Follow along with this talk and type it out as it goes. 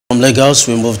Lagos,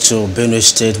 we move to Benue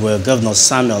State, where Governor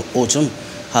Samuel Ortom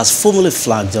has formally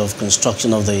flagged off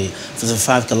construction of the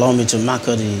 55km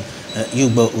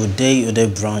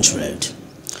Makurdi-Yogbo-Udei-Udei Branch road.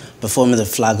 Performing the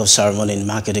flag-off ceremony in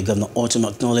Makurdi, Governor Ortom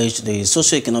acknowledged the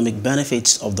socio-economic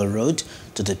benefits of the road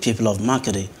to the people of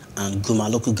Makurdi and Guma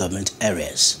local government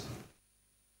areas.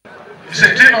 It's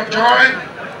a thing of joy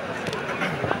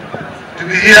to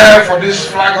be here for this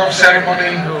flag-off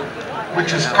ceremony,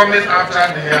 which is coming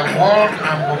after the award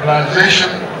and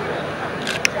mobilization,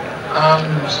 and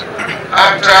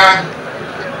after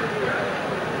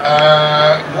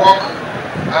work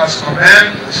has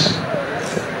commenced.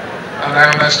 And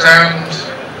I understand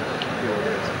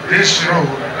this road,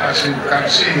 as you can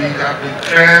see, has been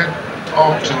cleared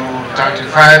up to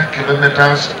 35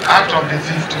 kilometers out of the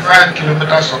 55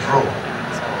 kilometers of road.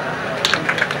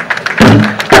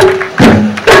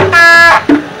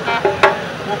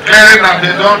 Clearing has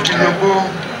been done to Yogbo,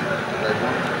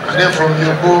 and then from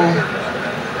Yogbo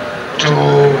to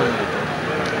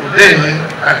Udei,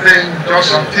 I think just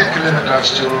some few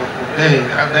kilometers to Udei,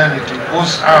 and then it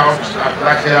goes out at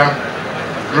Lafia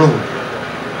Road.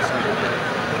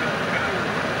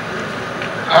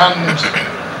 And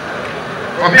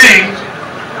for me,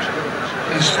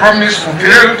 it's promise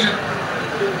fulfilled,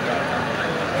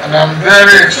 and I'm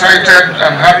very excited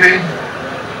and happy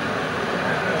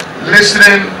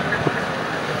listening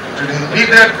to the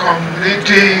immediate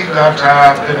community that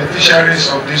are beneficiaries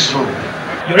of this road.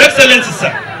 Your Excellency,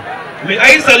 sir, may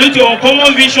I salute your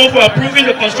uncommon vision for approving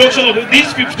the construction of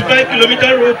this 55km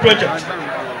road project.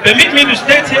 Permit me to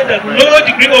state here that no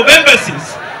degree of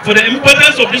emphasis for the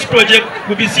importance of this project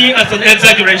will be seen as an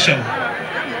exaggeration.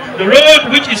 The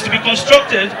road, which is to be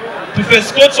constructed to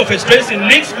first courts of expressing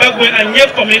links Magwe and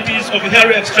Yev communities of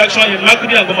Ihari extraction in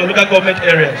Makurdi and Goma local government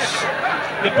areas.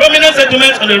 The prominent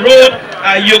settlements on the road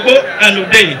are Yogbo and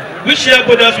Udei, which share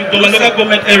borders with Goma local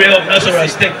government area of Nasarawa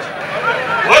State.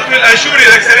 What will assure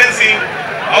Your Excellency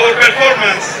our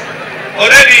performance?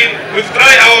 Already we've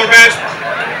tried our best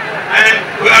and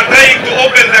we are trying to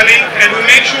open the link, and we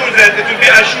make sure that it will be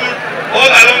assured all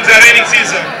along the rainy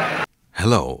season.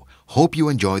 Hello, hope you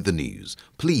enjoyed the news.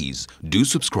 Please do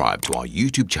subscribe to our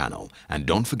YouTube channel and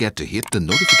don't forget to hit the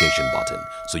notification button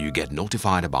so you get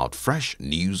notified about fresh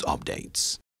news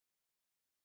updates.